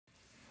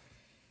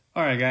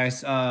All right,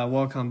 guys,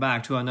 welcome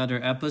back to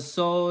another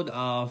episode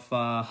of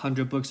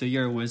 100 Books a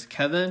Year with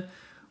Kevin.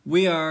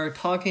 We are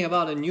talking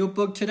about a new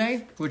book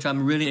today, which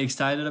I'm really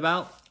excited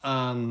about.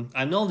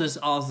 I know this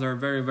author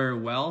very, very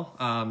well,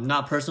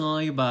 not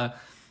personally, but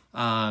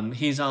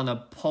he's on the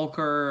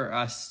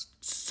poker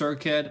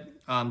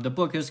circuit. The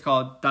book is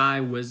called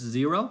Die with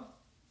Zero.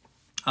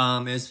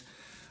 It's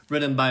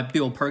written by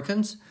Bill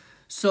Perkins.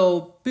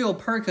 So Bill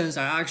Perkins,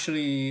 I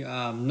actually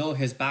know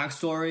his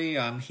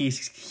backstory.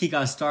 He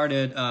got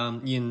started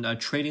in the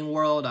trading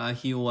world.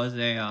 He was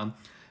a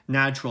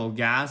natural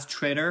gas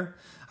trader.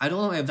 I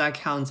don't know if that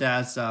counts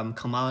as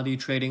commodity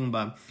trading,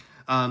 but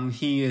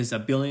he is a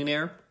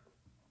billionaire.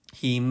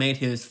 He made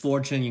his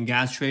fortune in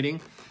gas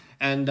trading,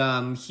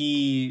 and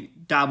he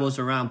dabbles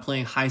around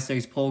playing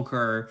high-stakes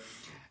poker.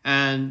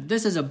 And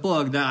this is a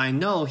book that I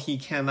know he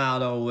came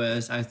out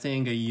with, I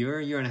think, a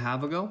year and a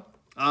half ago.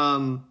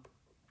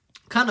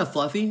 Kind of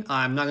fluffy.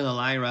 I'm not gonna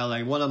lie, right?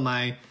 Like one of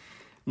my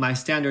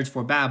standards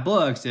for bad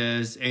books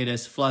is it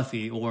is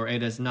fluffy or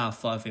it is not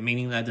fluffy,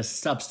 meaning that the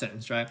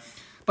substance, right?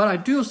 But I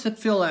do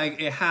feel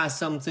like it has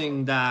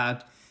something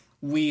that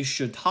we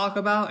should talk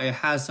about. It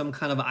has some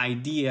kind of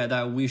idea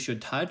that we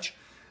should touch.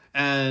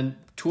 And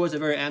towards the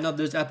very end of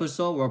this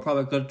episode, we're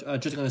probably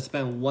just gonna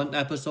spend one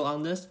episode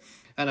on this.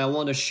 And I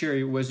want to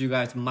share with you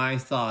guys my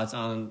thoughts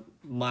on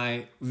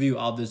my view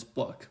of this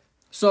book.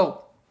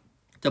 So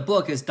the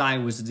book is Die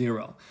with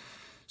Zero.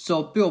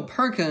 So Bill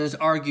Perkins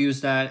argues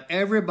that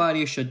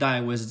everybody should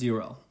die with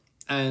zero.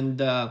 And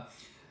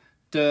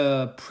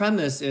the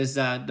premise is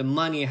that the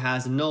money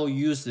has no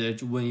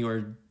usage when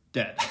you're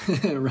dead,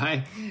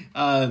 right?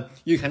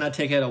 You cannot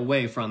take it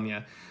away from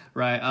you,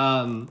 right?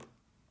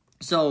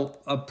 So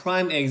a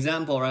prime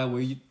example, right,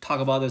 we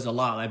talk about this a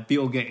lot, like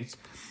Bill Gates.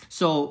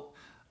 So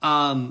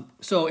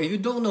if you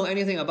don't know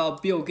anything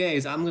about Bill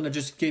Gates, I'm going to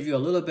just give you a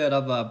little bit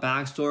of a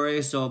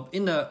backstory. So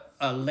in the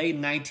late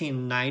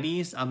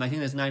 1990s, I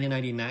think it's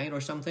 1999 or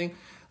something,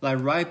 like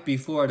right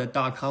before the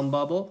dot-com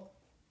bubble,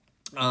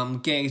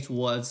 Gates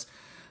was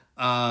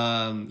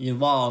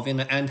involved in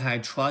the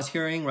antitrust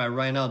hearing.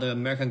 Right now, the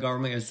American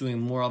government is doing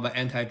more of an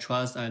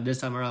antitrust, and this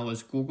time around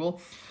was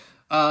Google.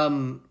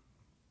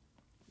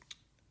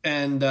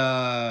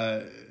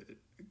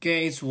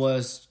 Gates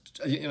was,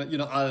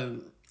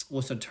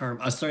 what's the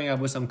term? Starting out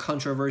with some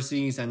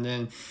controversies, and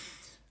then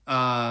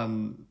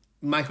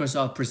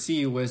Microsoft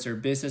proceeded with their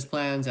business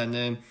plans, and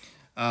then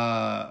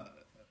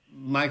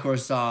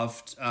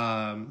Microsoft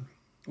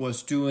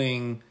was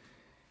doing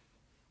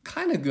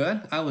kind of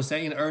good, I would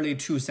say, in the early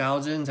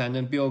 2000s, and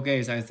then Bill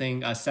Gates, I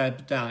think,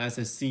 sat down as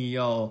a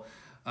CEO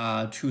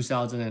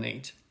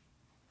 2008,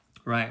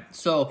 right?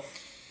 So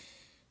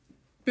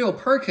Bill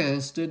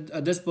Perkins,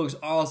 this book's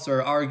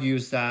author,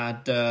 argues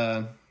that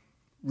the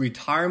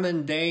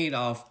retirement date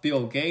of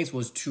Bill Gates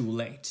was too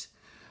late.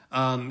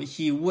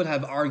 He would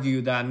have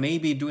argued that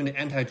maybe during the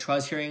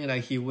antitrust hearing that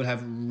he would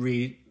have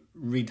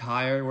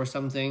retired or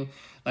something.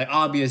 Like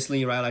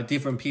obviously, right, like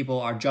different people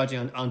are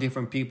judging on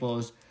different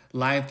people's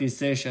life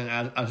decision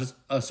at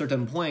a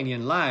certain point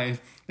in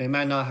life. They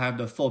might not have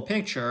the full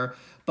picture,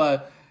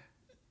 but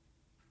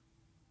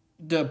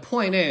the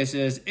point is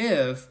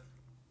if,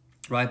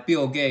 right,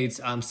 Bill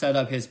Gates set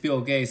up his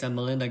Bill Gates and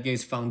Melinda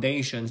Gates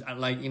foundations in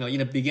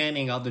the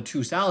beginning of the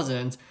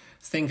 2000s,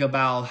 think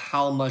about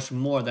how much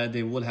more that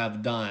they would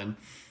have done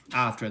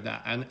after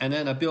that. And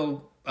then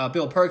Bill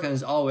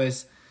Perkins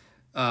always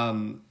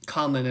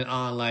commented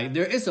on, like,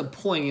 there is a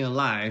point in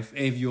life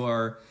if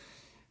you're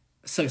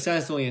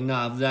successful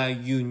enough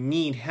that you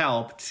need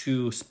help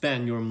to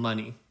spend your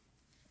money,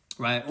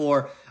 right?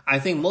 Or I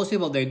think most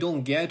people, they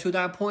don't get to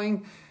that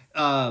point.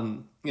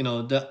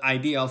 The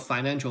idea of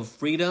financial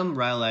freedom,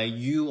 right? Like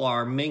you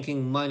are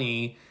making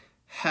money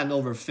hand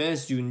over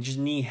fist, you just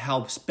need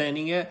help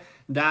spending it.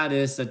 That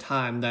is the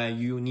time that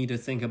you need to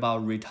think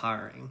about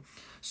retiring.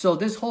 So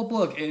this whole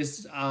book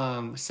is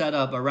set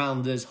up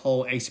around this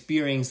whole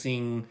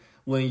experiencing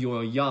when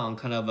you're young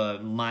kind of a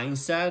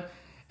mindset.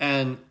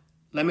 And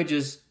let me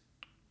just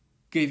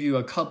give you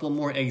a couple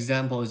more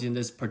examples in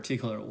this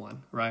particular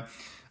one, right?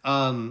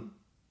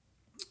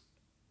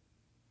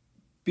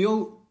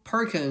 Bill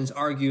Perkins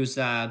argues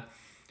that,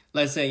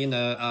 let's say,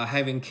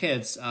 having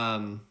kids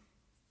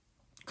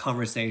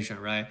conversation,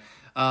 right?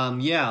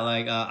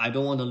 I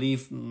don't want to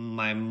leave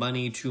my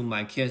money to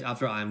my kids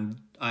after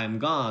I'm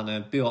gone.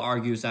 And Bill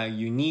argues that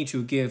you need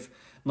to give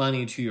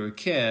money to your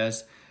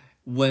kids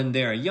when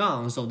they're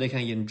young so they can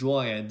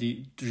enjoy it.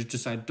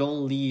 Just like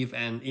don't leave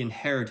an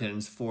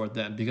inheritance for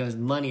them because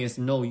money is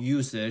no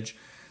usage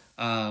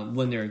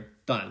when they're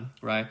done,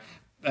 right?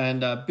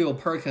 And Bill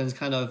Perkins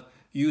kind of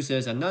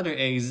uses another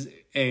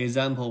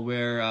example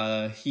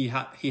where he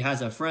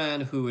has a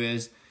friend who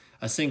is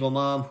a single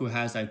mom who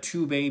has like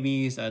two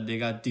babies. They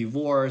got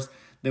divorced.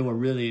 They were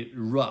really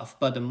rough,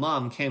 but the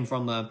mom came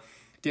from a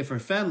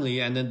different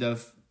family, and then the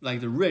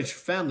rich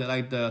family,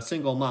 like the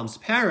single mom's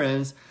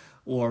parents,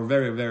 were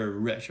very, very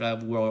rich,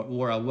 right? were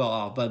well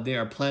off, but they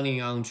are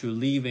planning on to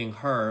leaving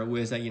her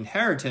with an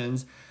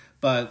inheritance.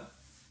 But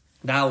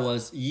That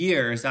was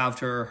years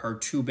after her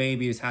two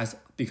babies has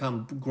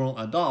become grown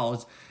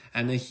adults,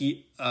 and then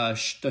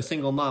the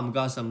single mom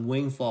got some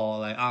windfall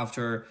like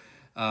after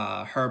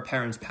her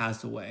parents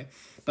passed away.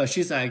 But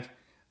she's like,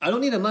 I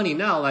don't need the money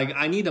now. Like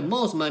I need the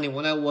most money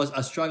when I was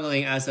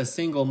struggling as a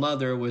single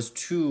mother with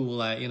two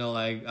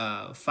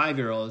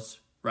 5-year-olds,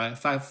 right?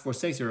 5 or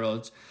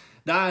 6-year-olds.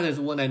 That is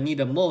when I need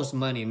the most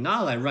money.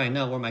 Not like right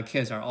now where my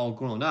kids are all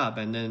grown up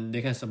and then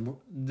they can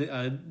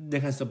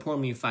support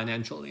me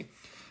financially,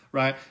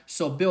 right?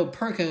 So Bill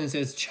Perkins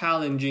is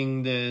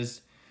challenging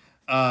this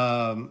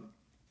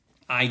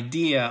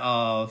idea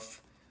of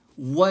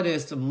what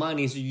is the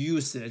money's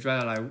usage,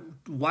 right? Like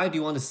why do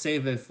you want to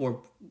save it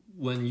for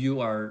when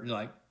you are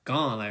like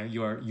gone, like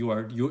you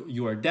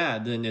are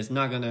dead? Then it's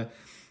not gonna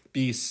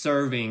be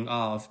serving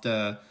of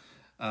the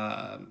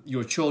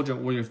your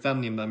children or your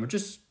family member.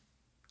 Just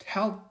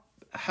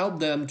help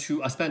them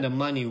to spend the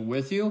money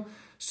with you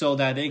so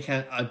that they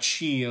can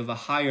achieve a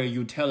higher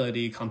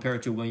utility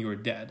compared to when you're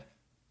dead.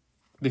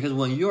 Because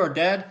when you're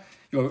dead,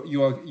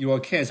 your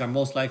kids are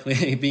most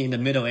likely be in the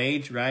middle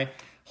age, right?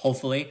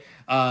 Hopefully.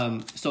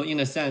 So in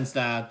a sense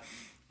that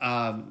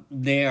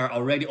they are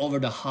already over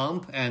the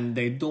hump and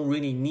they don't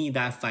really need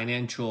that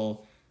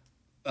financial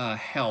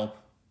help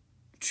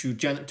to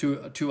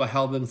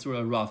help them through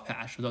a rough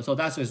patch. So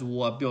that's just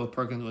what Bill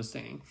Perkins was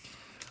saying.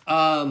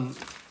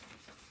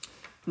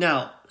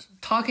 Now,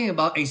 talking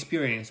about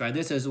experience, right?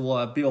 This is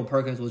what Bill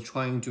Perkins was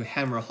trying to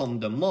hammer home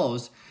the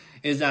most,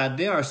 is that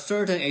there are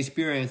certain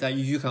experiences that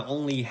you can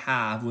only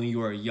have when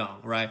you are young,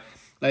 right?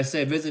 Let's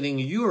say visiting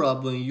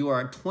Europe when you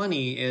are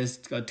 20 is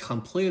a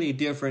completely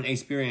different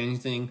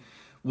experience than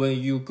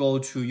when you go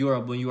to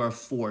Europe when you are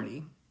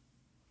 40,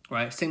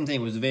 right? Same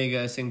thing with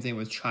Vegas, same thing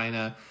with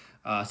China,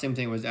 same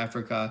thing with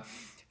Africa.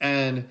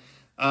 And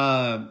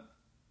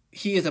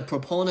he is a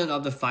proponent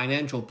of the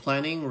financial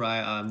planning,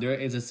 right? There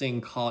is a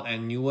thing called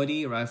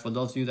annuity, right? For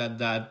those of you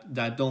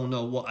that don't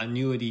know what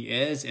annuity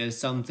is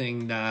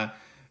something that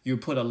you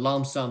put a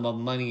lump sum of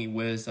money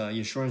with an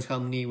insurance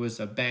company, with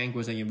a bank,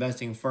 with an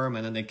investing firm,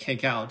 and then they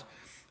kick out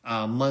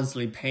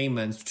monthly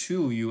payments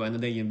to you, and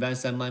then they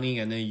invest that money,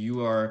 and then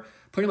you are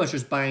pretty much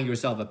just buying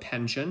yourself a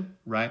pension,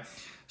 right?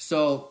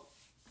 So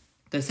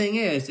the thing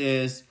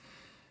is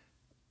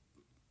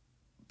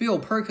Bill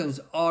Perkins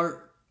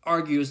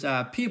argues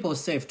that people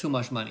save too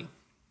much money.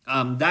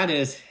 That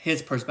is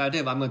his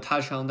perspective. I'm going to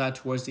touch on that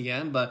towards the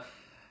end, but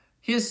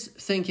his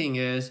thinking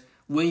is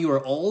when you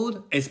are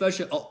old,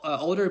 especially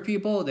older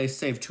people, they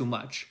save too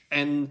much.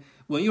 And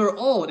when you're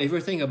old, if you're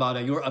thinking about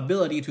it, your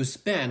ability to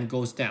spend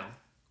goes down,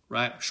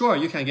 right? Sure,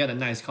 you can get a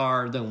nice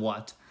car, then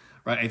what,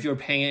 right? If you're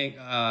paying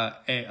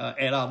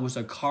it up with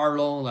a car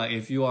loan, like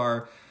if you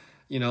are,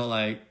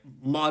 like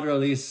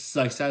moderately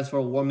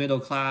successful or middle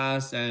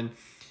class, and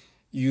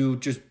you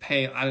just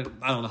pay, I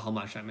don't know how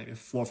much, maybe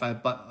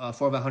 $400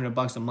 or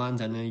 $500 a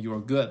month, and then you're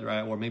good,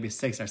 right? Or maybe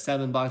 $6 or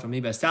 $7, or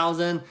maybe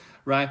 $1,000,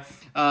 right?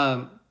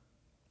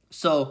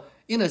 So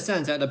in a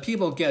sense that the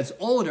people gets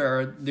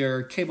older,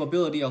 their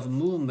capability of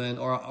movement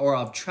or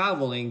of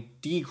traveling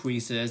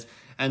decreases,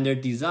 and their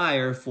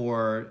desire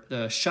for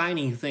the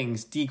shining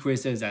things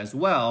decreases as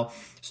well.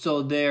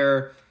 So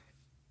their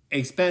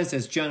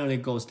expenses generally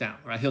goes down,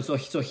 right? So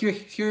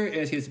here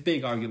is his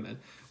big argument.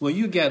 When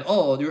you get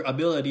old, your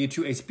ability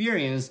to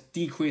experience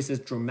decreases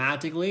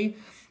dramatically,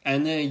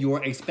 and then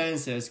your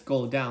expenses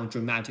go down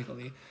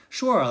dramatically.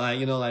 Sure,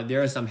 like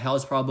there are some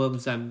health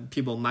problems that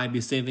people might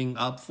be saving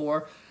up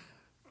for.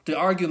 The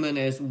argument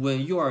is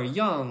when you are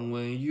young,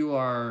 when you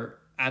are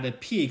at the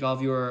peak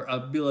of your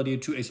ability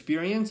to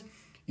experience,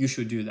 you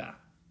should do that.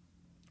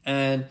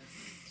 And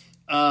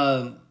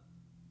kind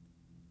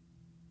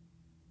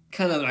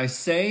of like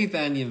save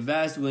and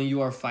invest when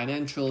you are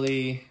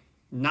financially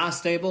not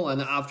stable,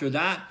 and after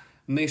that,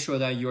 make sure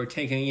that you're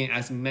taking in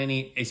as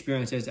many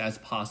experiences as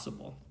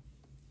possible.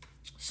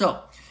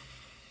 So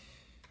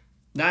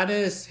that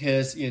is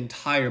his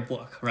entire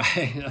book,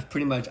 right?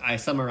 Pretty much I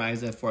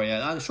summarize it for you.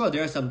 I'm sure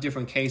there are some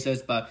different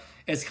cases, but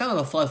it's kind of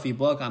a fluffy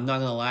book. I'm not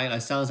going to lie.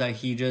 It sounds like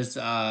he just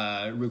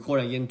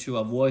recorded into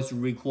a voice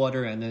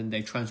recorder and then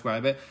they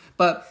transcribe it.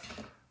 But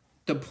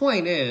the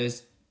point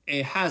is,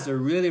 it has a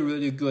really,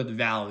 really good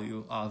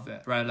value of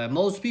it, right? Like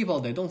most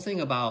people, they don't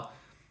think about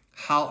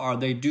how are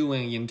they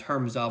doing in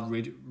terms of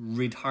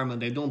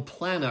retirement. They don't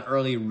plan an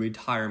early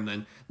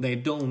retirement. They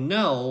don't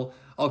know,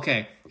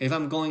 okay, if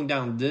I'm going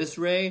down this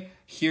way,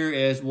 here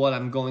is what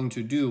I'm going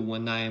to do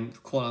when I'm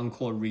quote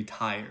unquote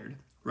retired,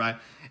 right?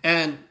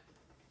 And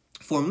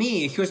for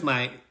me, here's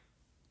my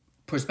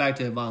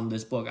perspective on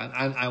this book.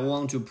 I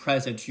want to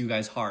press it to you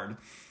guys hard.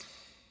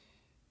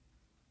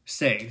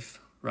 Save,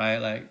 right?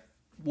 Like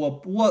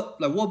what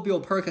Bill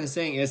Perkins is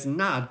saying is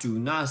do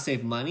not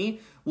save money.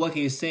 What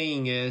he's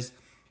saying is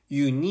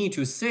you need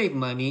to save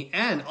money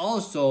and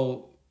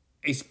also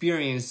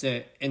experience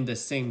it in the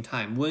same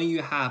time when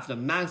you have the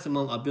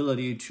maximum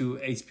ability to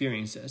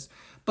experience this.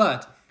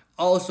 But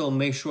also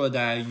make sure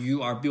that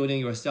you are building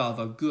yourself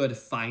a good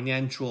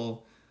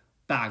financial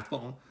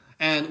backbone.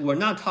 And we're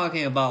not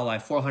talking about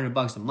like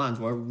 $400 a month.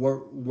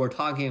 We're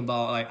talking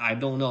about like, I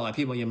don't know, like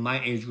people in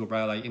my age group,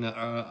 right? Like in the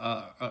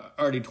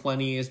early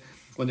 20s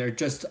when they're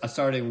just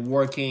starting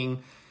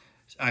working.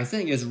 I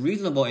think it's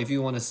reasonable if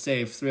you want to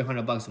save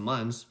 $300 a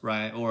month,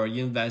 right? Or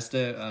you invest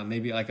it,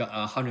 maybe like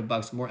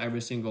 $100 more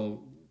every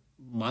single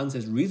month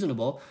is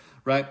reasonable,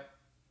 right?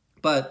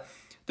 But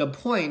the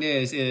point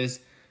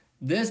is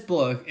this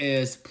book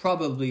is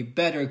probably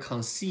better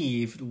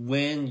conceived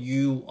when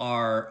you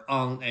are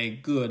on a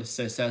good,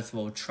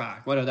 successful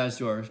track. Whether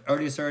that's your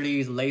early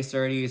 30s, late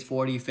 30s,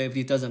 40,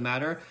 50, doesn't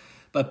matter.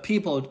 But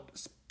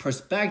people's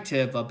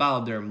perspective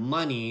about their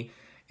money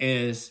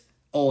is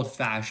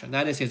old-fashioned.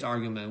 That is his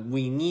argument.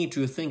 We need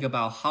to think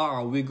about how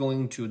are we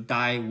going to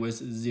die with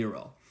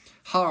zero?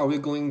 How are we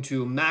going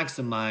to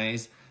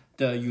maximize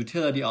the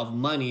utility of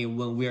money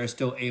when we are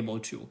still able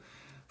to?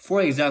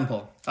 For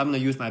example, I'm going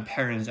to use my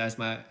parents as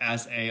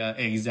a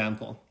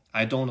example.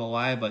 I don't know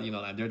why, but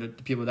like they're the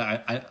people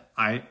that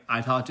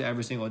I talk to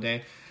every single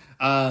day.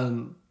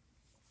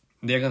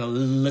 They're going to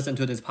listen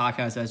to this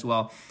podcast as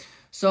well.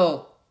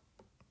 So,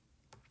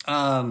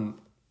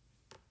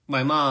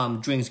 my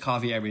mom drinks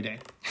coffee every day,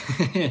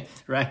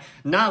 right?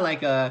 Not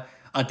like a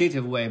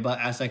addictive way, but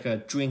as like a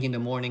drink in the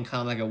morning,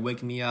 kind of like a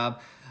wake me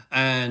up.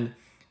 And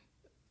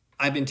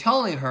I've been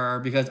telling her,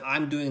 because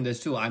I'm doing this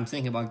too, I'm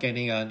thinking about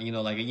getting a,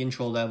 like an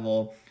intro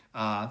level,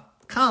 kind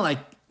of like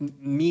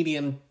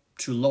medium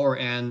to lower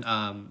end,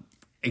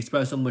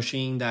 espresso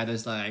machine that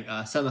is like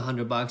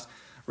 $700,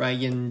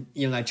 right? In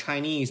like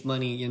Chinese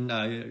money, in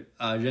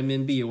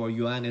renminbi or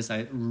yuan is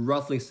like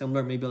roughly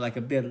similar, maybe like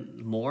a bit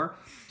more.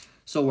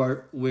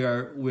 So we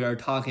are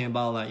talking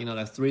about like,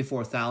 like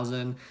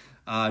 3,000-4,000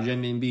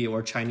 renminbi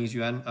or Chinese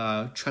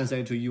yuan,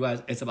 translated to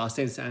US, it's about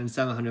 $600 and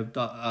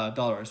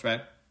 $700,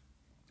 right?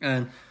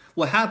 And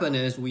what happened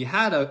is we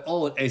had an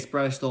old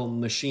espresso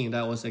machine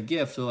that was a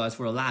gift to us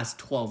for the last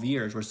 12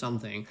 years or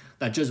something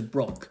that just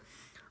broke,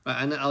 right?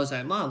 And then I was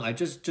like, Mom, like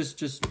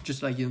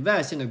just like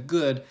invest in a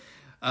good,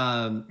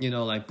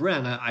 like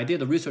brand. I did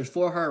the research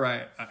for her,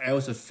 right? I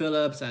was a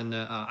Philips, and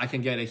I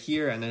can get it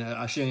here, and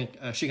then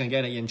she can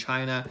get it in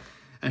China,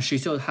 and she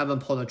still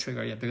haven't pulled the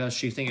trigger yet because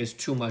she thinks it's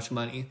too much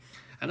money.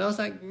 And I was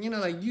like,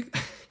 like you,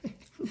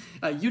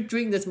 you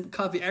drink this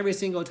coffee every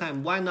single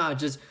time. Why not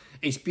just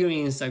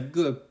experience a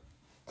good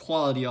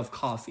quality of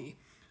coffee,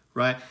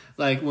 right?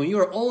 Like when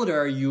you're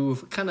older, you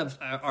kind of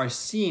are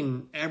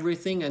seeing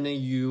everything, and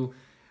then you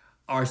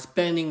are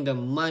spending the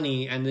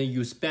money, and then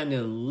you spend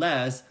it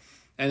less,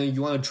 and then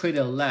you want to trade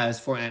it less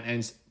for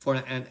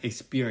an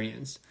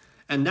experience.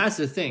 And that's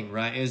the thing,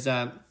 right? Is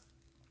that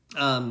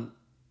I'm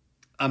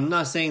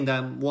not saying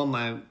that what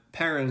my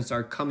parents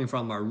are coming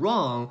from are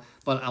wrong,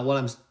 but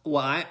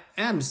what I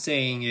am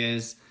saying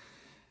is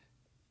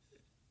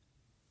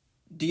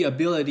the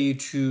ability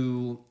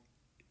to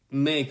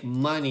make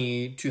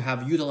money, to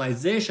have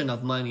utilization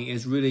of money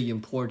is really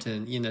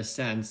important, in the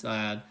sense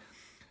that,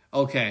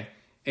 okay,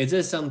 is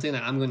this something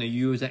that I'm going to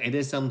use? It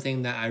is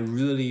something that I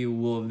really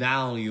will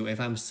value if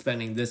I'm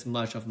spending this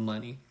much of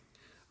money,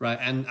 right?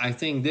 And I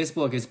think this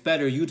book is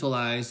better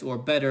utilized or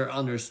better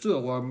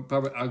understood, or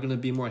probably are going to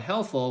be more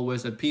helpful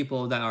with the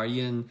people that are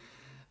in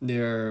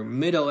their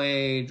middle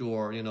age,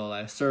 or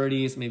like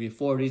 30s, maybe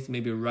 40s,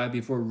 maybe right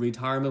before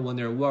retirement when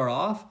they're well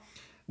off.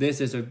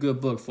 This is a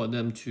good book for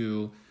them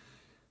to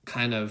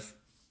kind of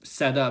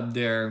set up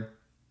their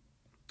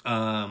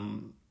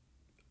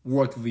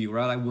work view,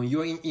 right? Like when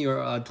you're in your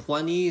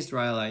 20s,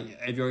 right? Like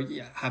if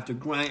you have to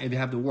grind, if you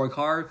have to work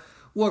hard,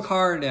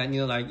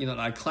 and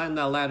like climb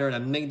that ladder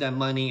and make that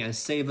money and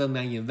save them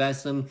and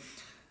invest them.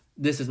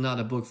 This is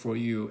not a book for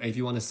you if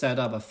you want to set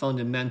up a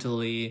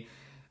fundamentally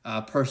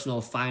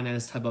personal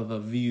finance type of a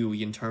view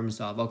in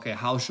terms of, okay,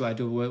 how should I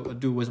do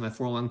with my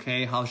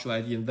 401k? How should I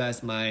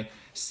invest my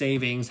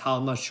savings? How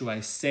much should I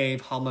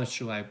save? How much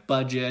should I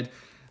budget?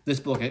 This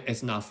book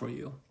is not for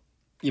you,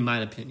 in my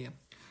opinion.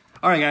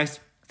 All right, guys.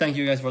 Thank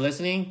you guys for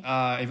listening.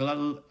 If you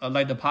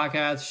like the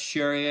podcast,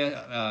 share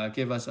it,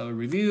 give us a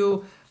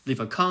review, leave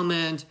a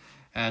comment,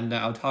 and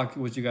I'll talk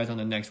with you guys on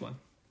the next one.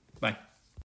 Bye.